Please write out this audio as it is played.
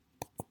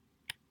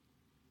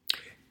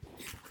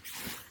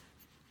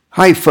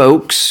Hi,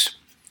 folks.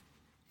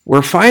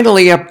 We're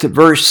finally up to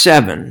verse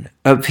 7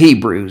 of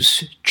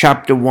Hebrews,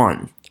 chapter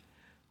 1.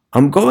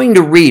 I'm going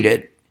to read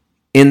it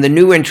in the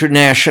New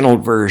International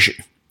Version.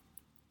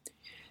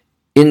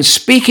 In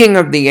speaking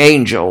of the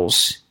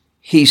angels,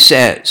 he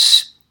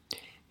says,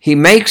 "He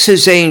makes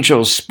his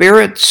angels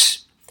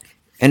spirits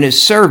and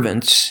his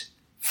servants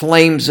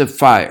flames of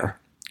fire."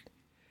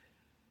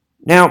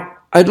 Now,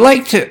 I'd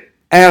like to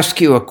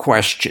ask you a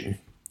question.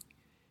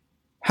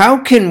 How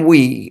can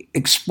we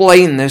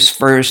explain this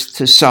verse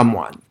to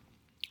someone?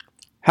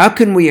 How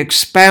can we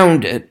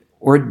expound it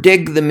or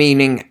dig the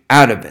meaning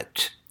out of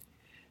it?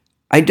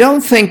 I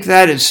don't think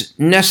that is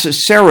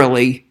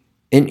necessarily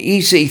an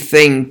easy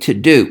thing to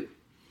do.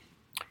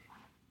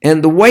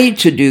 And the way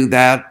to do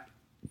that,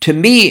 to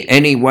me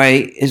anyway,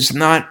 is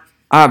not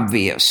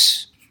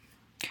obvious.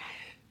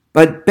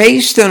 But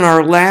based on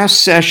our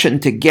last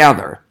session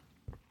together,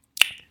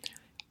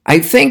 I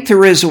think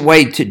there is a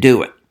way to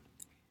do it.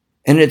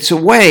 And it's a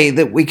way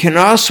that we can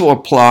also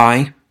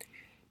apply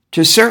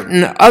to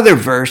certain other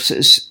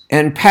verses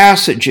and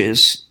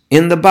passages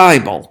in the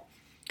Bible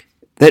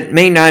that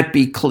may not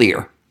be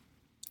clear.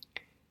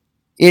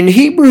 In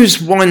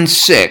Hebrews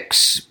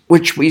 1:6,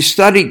 which we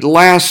studied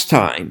last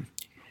time,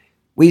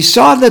 we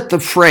saw that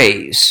the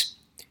phrase,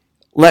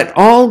 "Let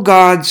all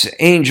God's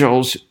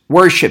angels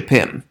worship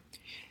him,"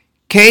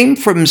 came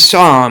from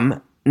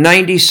Psalm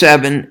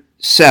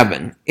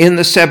 97:7 in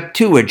the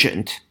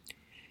Septuagint.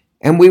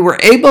 And we were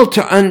able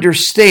to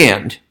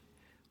understand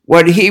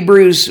what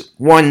Hebrews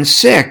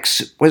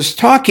 1:6 was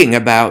talking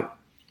about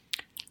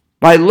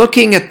by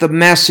looking at the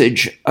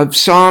message of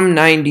Psalm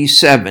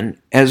 97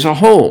 as a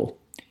whole.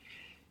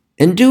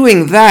 And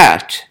doing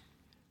that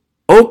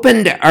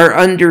opened our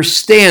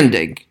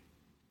understanding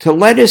to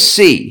let us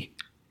see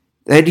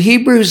that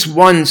Hebrews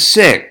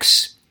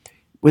 1:6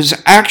 was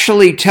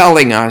actually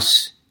telling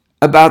us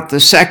about the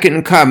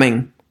second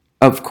coming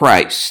of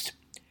Christ.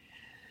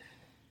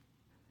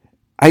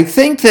 I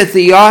think that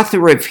the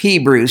author of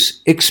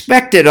Hebrews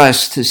expected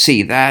us to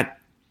see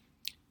that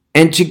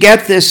and to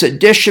get this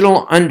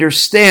additional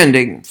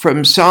understanding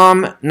from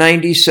Psalm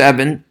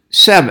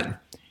 97:7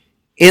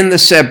 in the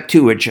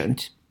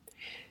Septuagint.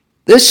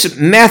 This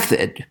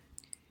method,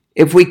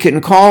 if we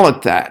can call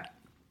it that,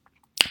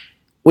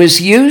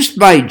 was used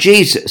by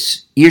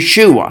Jesus,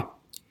 Yeshua,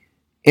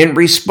 in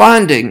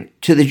responding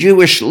to the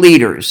Jewish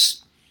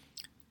leaders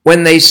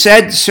when they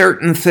said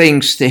certain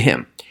things to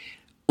him.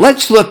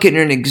 Let's look at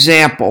an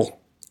example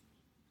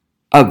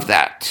of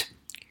that.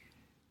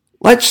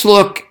 Let's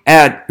look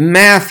at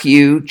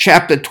Matthew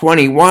chapter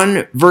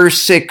 21,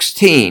 verse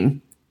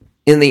 16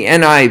 in the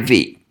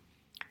NIV.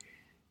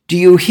 "Do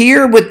you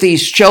hear what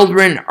these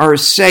children are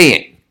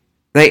saying?"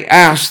 they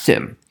asked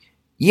him.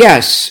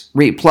 "Yes,"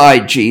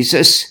 replied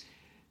Jesus.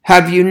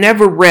 "Have you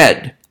never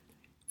read,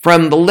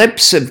 'From the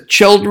lips of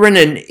children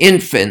and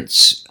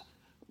infants,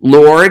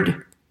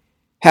 Lord,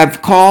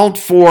 have called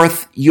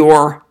forth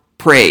your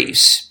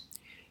praise'?"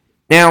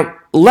 Now,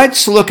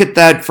 let's look at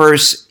that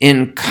verse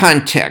in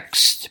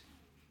context.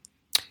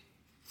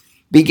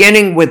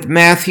 Beginning with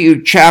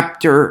Matthew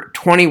chapter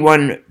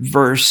 21,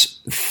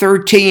 verse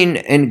 13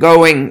 and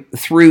going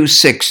through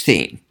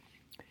 16.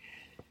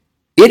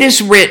 "It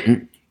is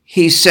written,"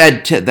 he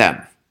said to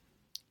them.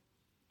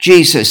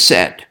 Jesus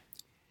said,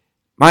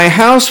 "My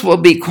house will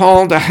be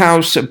called a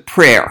house of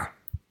prayer,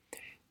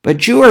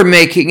 but you are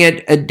making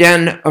it a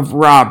den of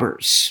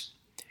robbers."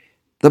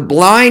 The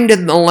blind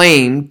and the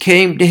lame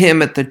came to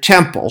him at the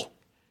temple,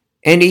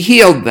 and he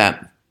healed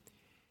them.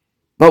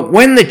 But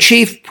when the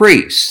chief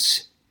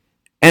priests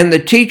and the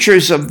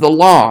teachers of the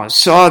law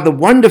saw the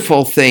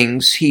wonderful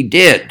things he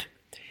did,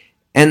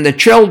 and the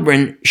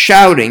children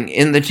shouting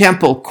in the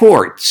temple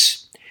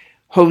courts,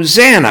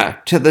 "Hosanna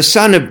to the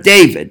Son of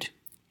David,"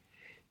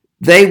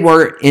 they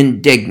were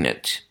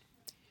indignant.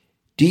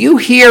 "Do you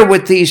hear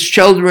what these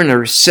children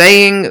are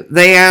saying?"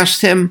 they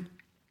asked him.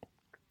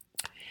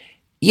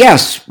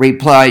 "Yes,"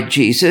 replied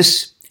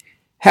Jesus.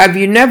 "Have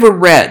you never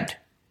read,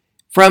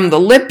 'From the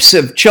lips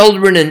of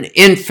children and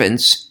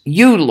infants,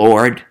 you,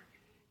 Lord,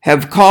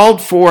 have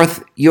called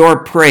forth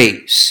your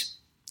praise'?"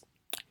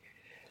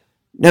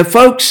 Now,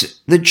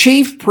 folks, the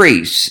chief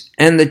priests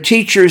and the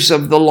teachers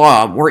of the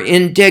law were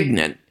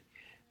indignant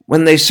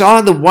when they saw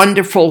the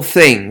wonderful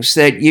things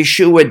that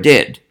Yeshua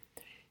did,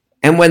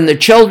 and when the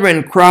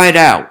children cried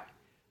out,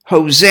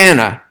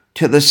 "Hosanna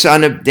to the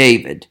Son of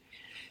David."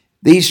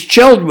 These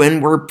children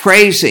were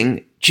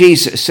praising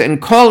Jesus and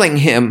calling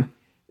him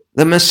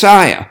the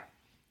Messiah.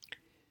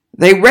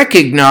 They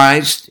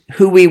recognized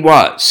who he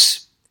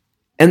was,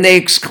 and they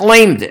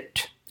exclaimed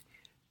it,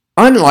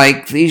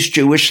 unlike these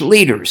Jewish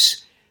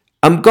leaders.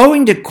 I'm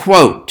going to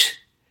quote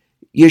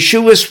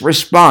Yeshua's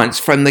response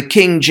from the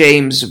King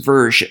James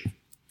Version.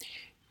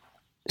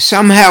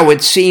 Somehow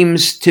it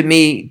seems to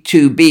me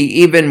to be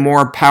even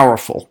more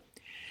powerful.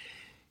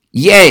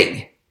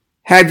 "Yea,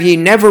 have ye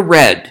never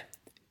read,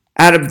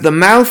 'Out of the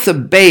mouth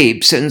of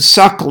babes and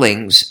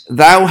sucklings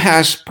thou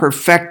hast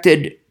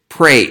perfected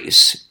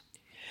praise'?"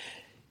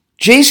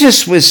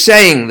 Jesus was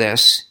saying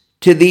this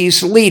to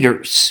these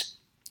leaders.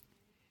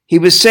 He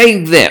was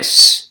saying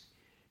this: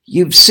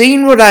 you've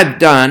seen what I've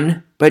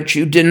done, but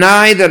you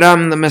deny that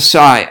I'm the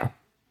Messiah.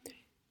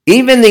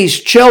 Even these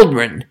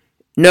children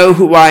know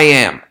who I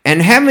am.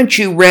 And haven't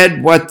you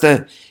read what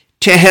the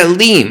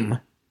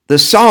Tehillim, the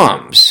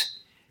Psalms,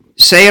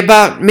 say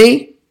about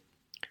me?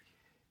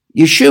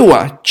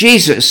 Yeshua,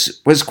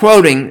 Jesus, was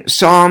quoting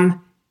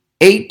Psalm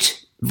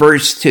 8,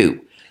 verse 2.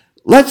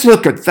 Let's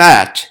look at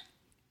that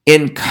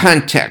in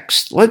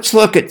context. Let's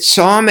look at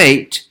Psalm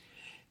 8,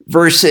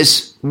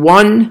 verses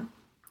 1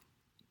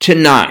 to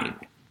 9.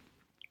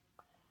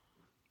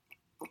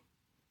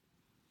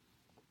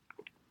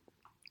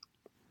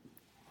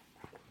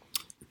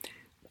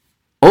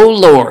 O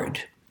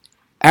Lord,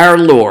 our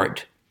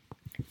Lord,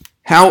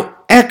 how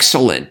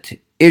excellent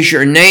is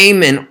your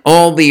name in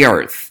all the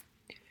earth,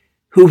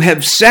 who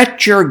have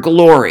set your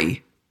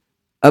glory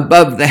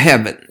above the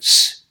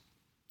heavens.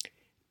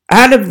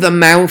 Out of the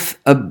mouth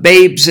of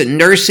babes and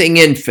nursing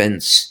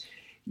infants,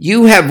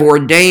 you have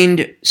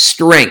ordained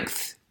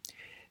strength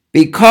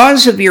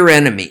because of your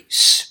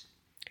enemies,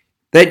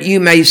 that you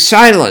may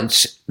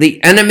silence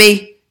the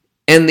enemy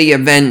and the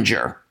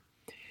avenger.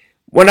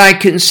 When I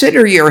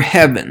consider your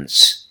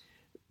heavens,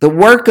 the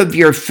work of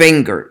your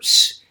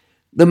fingers,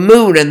 the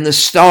moon and the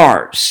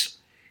stars,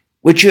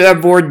 which you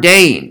have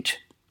ordained,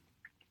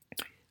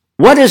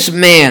 what is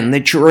man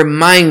that you are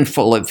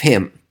mindful of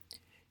him,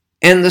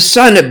 and the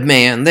Son of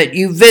Man that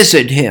you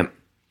visit him?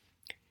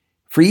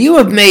 For you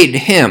have made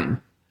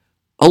him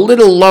a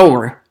little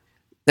lower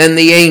than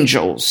the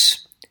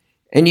angels,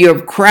 and you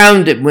have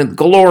crowned him with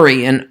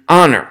glory and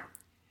honor.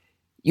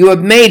 You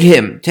have made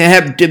him to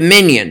have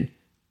dominion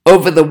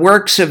over the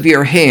works of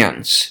your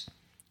hands.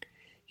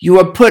 You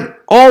have put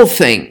all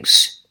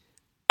things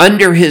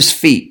under his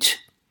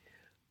feet,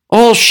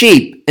 all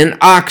sheep and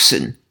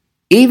oxen,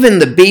 even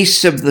the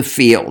beasts of the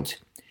field,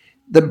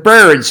 the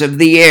birds of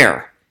the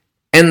air,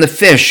 and the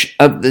fish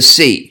of the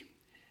sea,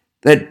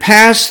 that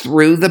pass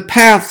through the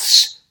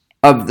paths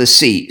of the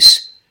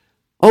seas.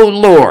 O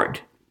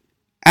Lord,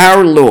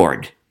 our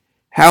Lord,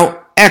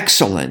 how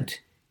excellent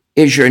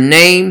is your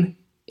name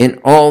in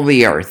all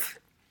the earth.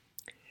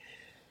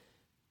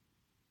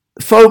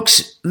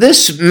 Folks,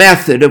 this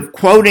method of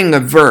quoting a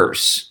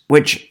verse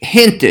which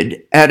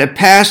hinted at a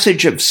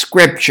passage of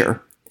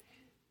Scripture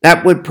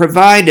that would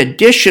provide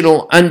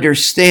additional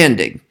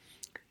understanding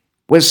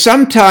was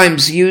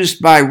sometimes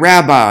used by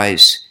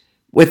rabbis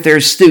with their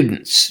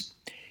students,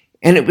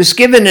 and it was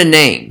given a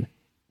name,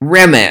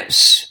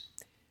 remez.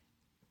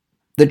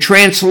 The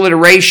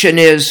transliteration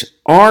is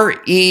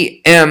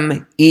R-E-M-E-Z,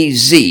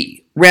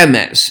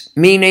 remez,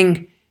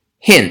 meaning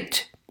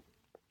hint.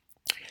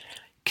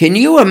 Can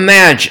you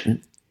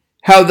imagine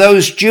how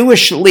those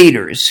Jewish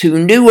leaders who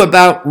knew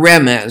about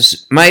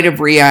remez might have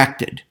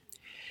reacted?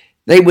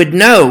 They would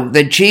know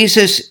that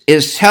Jesus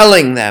is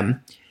telling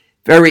them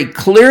very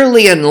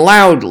clearly and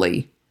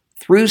loudly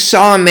through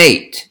Psalm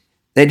 8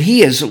 that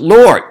he is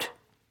Lord.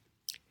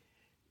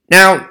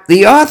 Now,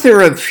 the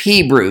author of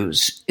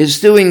Hebrews is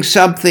doing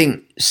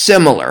something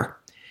similar,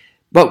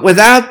 but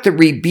without the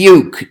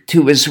rebuke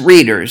to his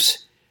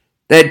readers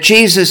that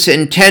Jesus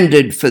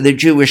intended for the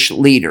Jewish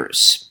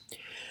leaders.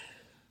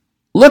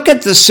 Look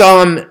at the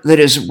psalm that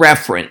is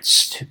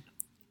referenced.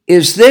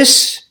 Is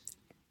this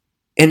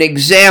an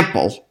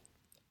example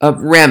of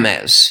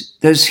remez?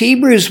 Does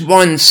Hebrews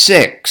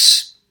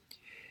 1:6,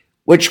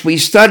 which we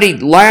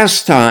studied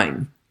last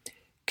time,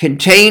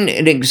 contain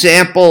an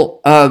example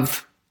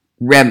of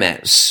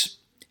remez?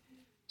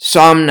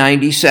 Psalm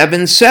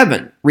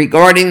 97:7,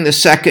 regarding the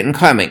second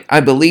coming.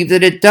 I believe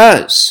that it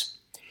does.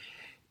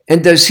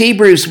 And does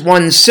Hebrews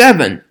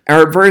 1:7,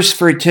 our verse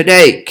for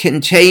today,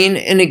 contain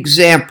an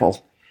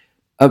example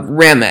of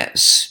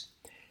remez?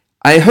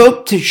 I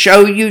hope to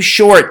show you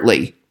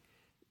shortly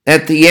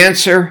that the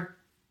answer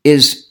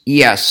is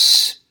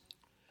yes.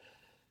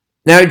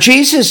 Now,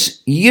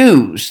 Jesus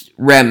used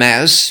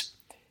remez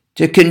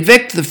to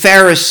convict the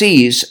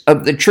Pharisees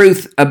of the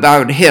truth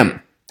about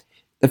him,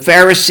 the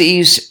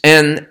Pharisees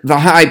and the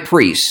high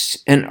priests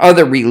and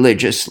other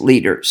religious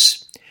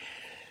leaders.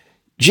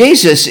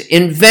 Jesus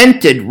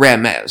invented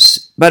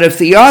remez, but if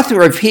the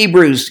author of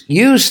Hebrews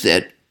used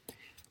it,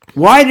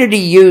 why did he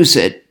use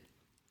it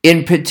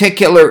in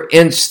particular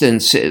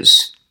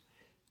instances?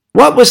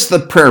 What was the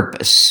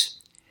purpose?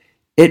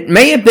 It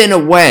may have been a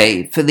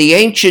way for the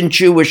ancient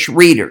Jewish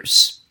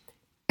readers,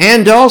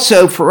 and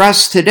also for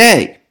us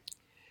today,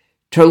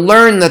 to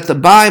learn that the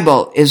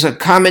Bible is a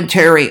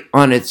commentary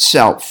on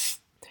itself.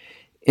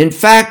 In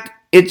fact,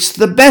 it's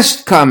the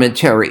best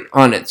commentary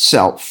on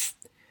itself.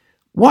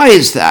 Why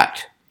is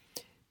that?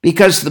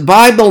 Because the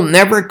Bible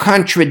never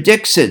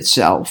contradicts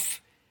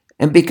itself,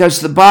 and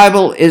because the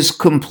Bible is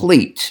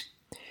complete.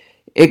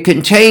 It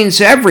contains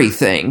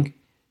everything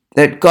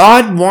that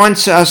God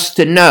wants us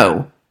to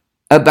know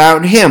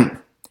about him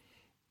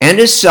and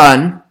his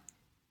Son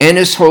and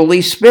his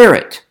Holy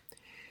Spirit.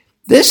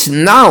 This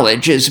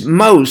knowledge is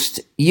most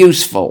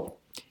useful,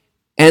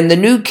 and the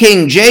New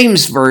King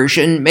James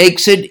Version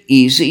makes it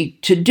easy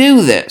to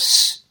do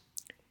this.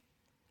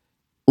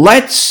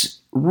 Let's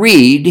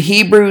read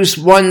Hebrews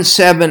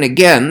 1:7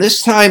 again,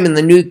 this time in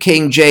the New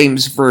King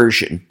James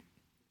Version.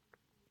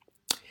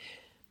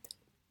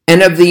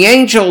 And of the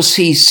angels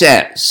he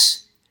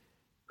says,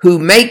 who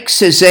makes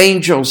his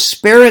angels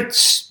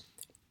spirits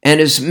and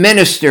his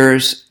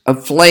ministers a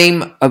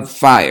flame of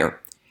fire.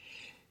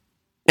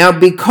 Now,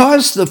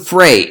 because the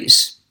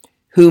phrase,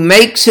 who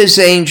makes his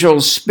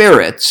angels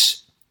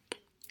spirits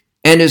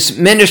and his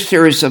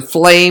ministers a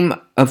flame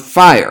of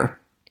fire,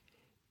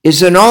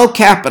 is in all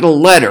capital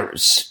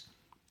letters,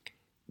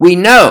 we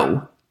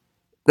know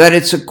that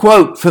it's a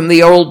quote from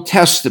the Old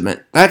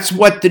Testament. That's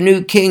what the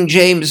New King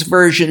James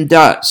Version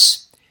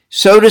does.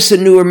 So does the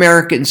New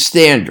American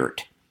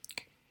Standard.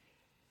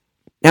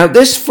 Now,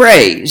 this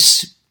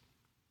phrase,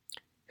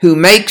 who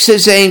makes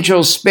his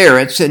angels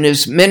spirits and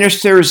his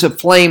ministers a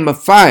flame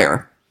of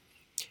fire,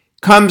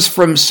 comes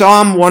from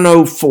Psalm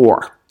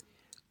 104.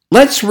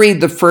 Let's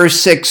read the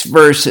first 6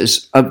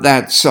 verses of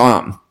that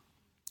psalm.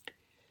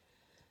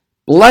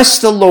 Bless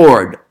the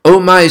Lord, O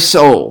my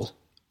soul.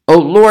 O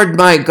Lord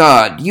my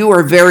God, you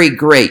are very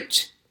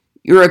great.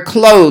 You are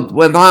clothed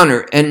with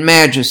honor and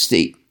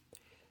majesty,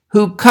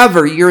 who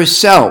cover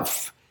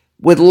yourself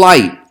with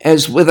light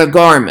as with a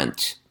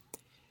garment,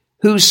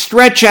 who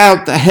stretch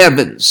out the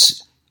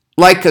heavens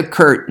like a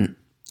curtain.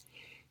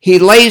 He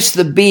lays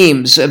the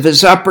beams of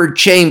his upper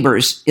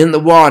chambers in the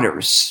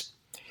waters,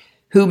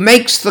 who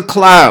makes the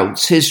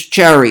clouds his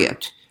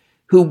chariot,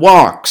 who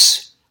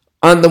walks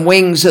on the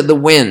wings of the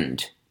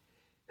wind,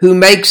 who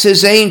makes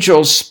his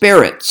angels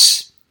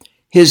spirits,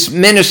 his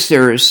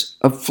ministers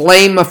a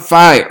flame of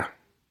fire.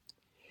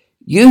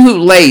 You who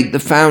laid the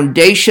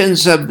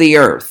foundations of the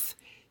earth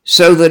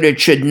so that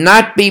it should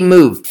not be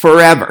moved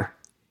forever.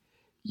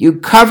 You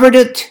covered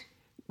it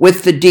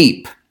with the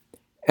deep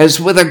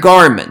as with a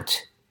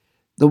garment.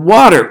 The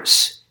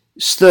waters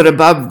stood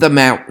above the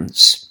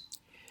mountains.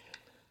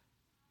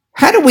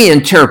 How do we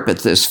interpret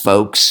this,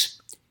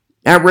 folks?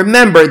 Now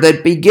remember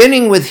that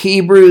beginning with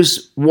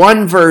Hebrews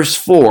 1 verse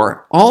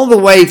 4 all the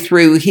way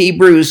through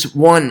Hebrews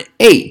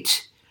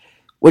 1:8,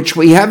 which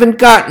we haven't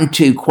gotten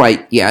to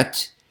quite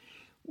yet,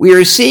 we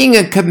are seeing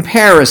a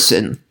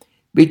comparison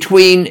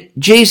between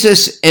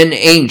Jesus and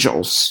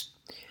angels.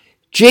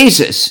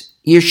 Jesus,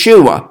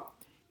 Yeshua,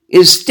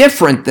 is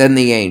different than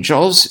the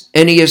angels,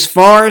 and he is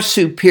far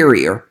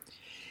superior.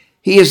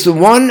 He is the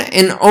one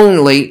and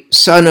only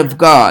Son of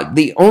God,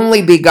 the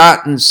only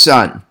begotten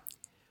Son.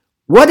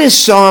 What is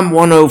Psalm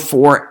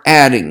 104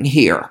 adding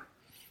here?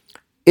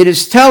 It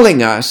is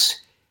telling us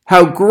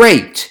how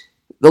great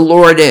the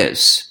Lord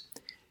is.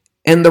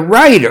 And the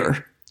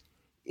writer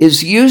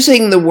is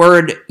using the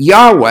word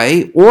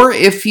Yahweh, or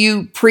if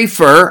you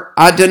prefer,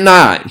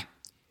 Adonai.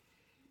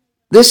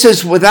 This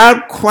is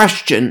without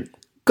question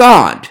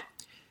God.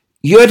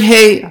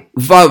 Yud-He,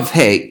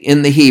 Vav-He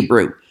in the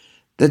Hebrew,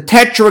 the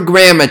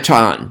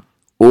Tetragrammaton,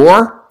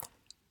 or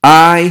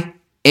I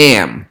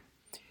am.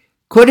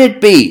 Could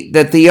it be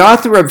that the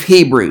author of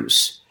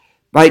Hebrews,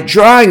 by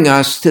drawing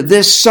us to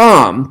this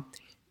psalm,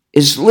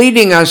 is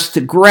leading us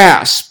to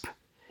grasp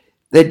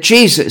that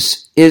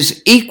Jesus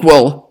is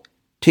equal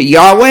to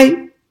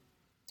Yahweh?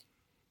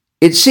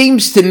 It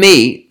seems to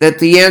me that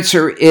the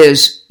answer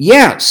is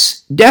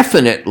yes,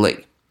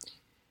 definitely.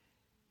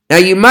 Now,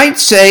 you might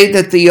say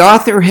that the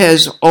author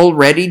has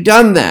already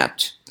done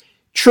that.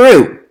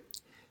 True,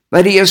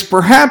 but he is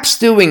perhaps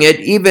doing it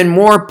even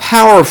more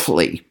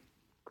powerfully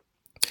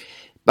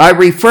by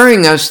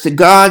referring us to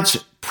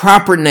God's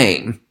proper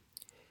name.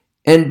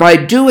 And by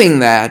doing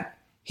that,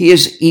 he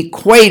is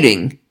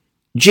equating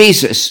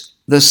Jesus,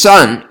 the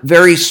Son,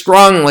 very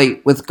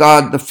strongly with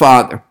God the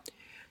Father.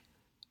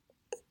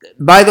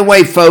 By the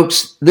way,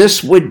 folks,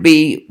 this would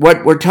be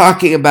what we're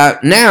talking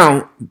about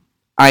now,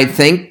 I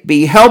think,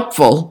 be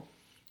helpful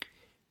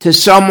to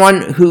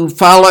someone who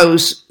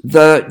follows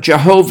the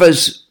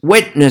Jehovah's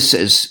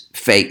Witnesses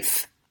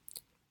faith.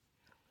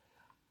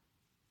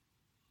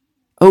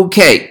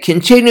 Okay,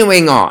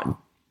 continuing on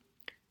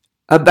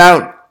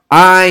about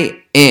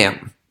I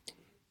am.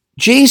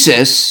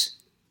 Jesus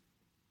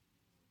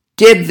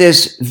did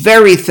this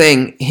very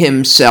thing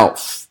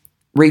himself,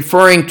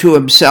 referring to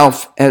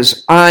himself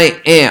as I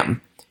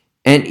am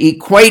and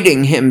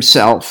equating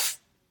himself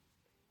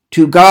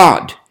to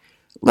God.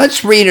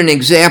 Let's read an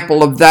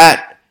example of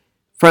that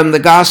from the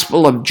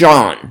Gospel of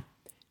John,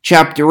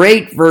 chapter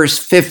 8, verse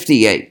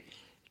 58.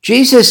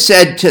 Jesus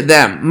said to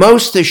them,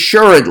 most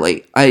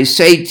assuredly, I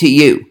say to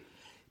you,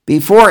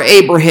 before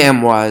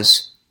Abraham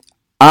was,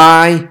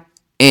 I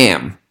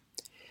am.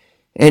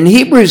 And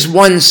Hebrews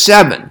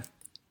 1:7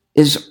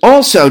 is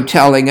also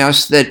telling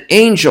us that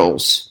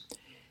angels,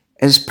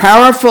 as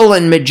powerful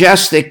and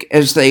majestic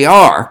as they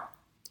are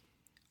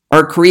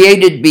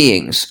created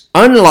beings,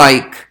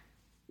 unlike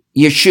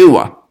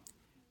Yeshua,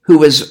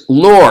 who is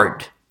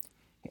Lord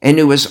and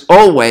who has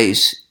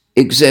always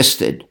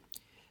existed.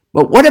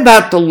 But what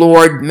about the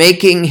Lord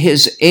making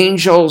his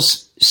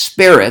angels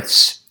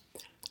spirits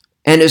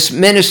and his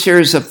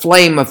ministers a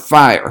flame of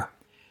fire?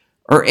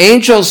 Are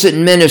angels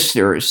and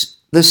ministers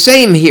the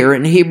same here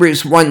in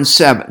Hebrews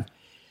 1:7?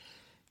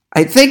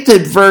 I think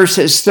that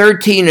verses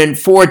 13 and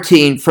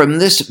 14 from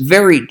this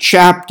very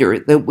chapter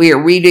that we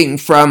are reading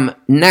from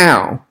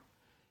now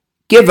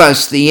give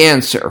us the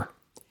answer.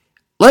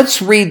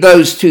 Let's read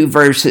those two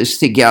verses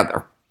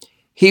together.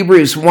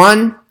 Hebrews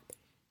 1,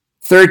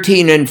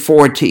 13 and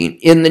 14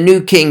 in the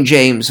New King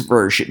James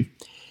Version.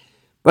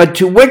 But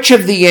to which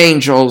of the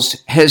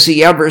angels has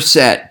he ever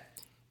said,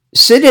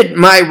 "Sit at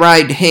my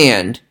right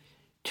hand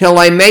till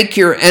I make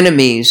your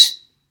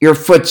enemies your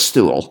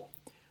footstool"?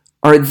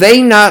 Are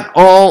they not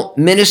all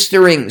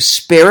ministering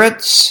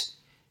spirits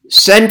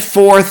sent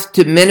forth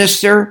to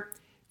minister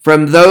for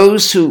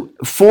those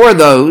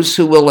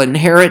who will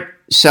inherit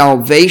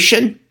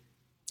salvation?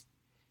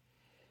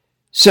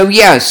 So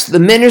yes, the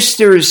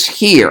ministers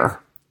here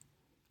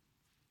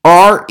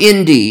are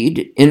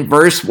indeed, in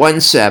verse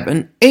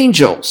 1:7,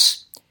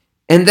 angels,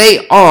 and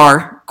they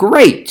are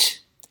great.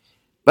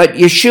 But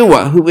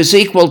Yeshua, who is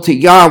equal to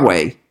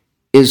Yahweh,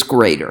 is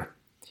greater.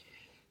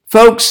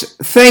 Folks,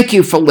 thank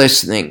you for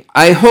listening.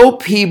 I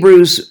hope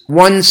Hebrews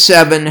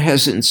 1:7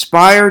 has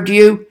inspired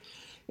you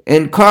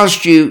and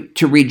caused you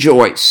to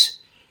rejoice.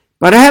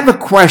 But I have a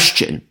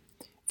question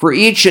for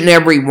each and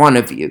every one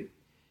of you.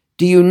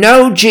 Do you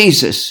know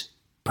Jesus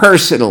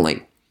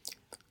personally?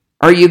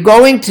 Are you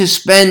going to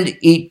spend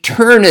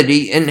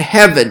eternity in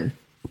heaven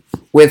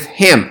with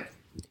him?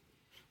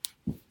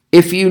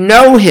 If you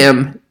know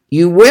him,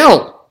 you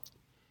will.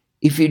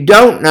 If you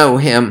don't know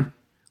him,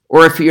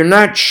 or if you're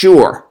not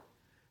sure,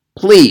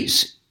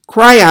 please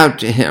cry out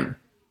to him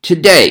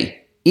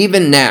today,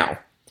 even now.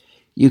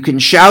 You can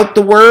shout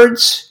the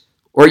words,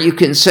 or you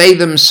can say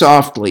them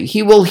softly.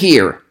 He will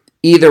hear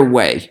either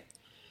way.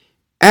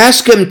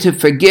 Ask him to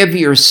forgive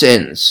your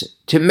sins,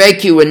 to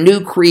make you a new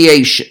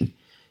creation,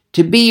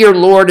 to be your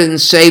Lord and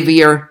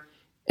Savior,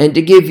 and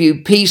to give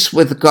you peace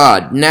with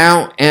God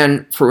now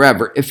and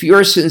forever. If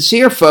you're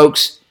sincere,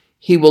 folks,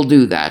 he will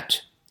do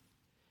that.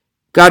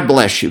 God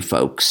bless you,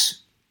 folks.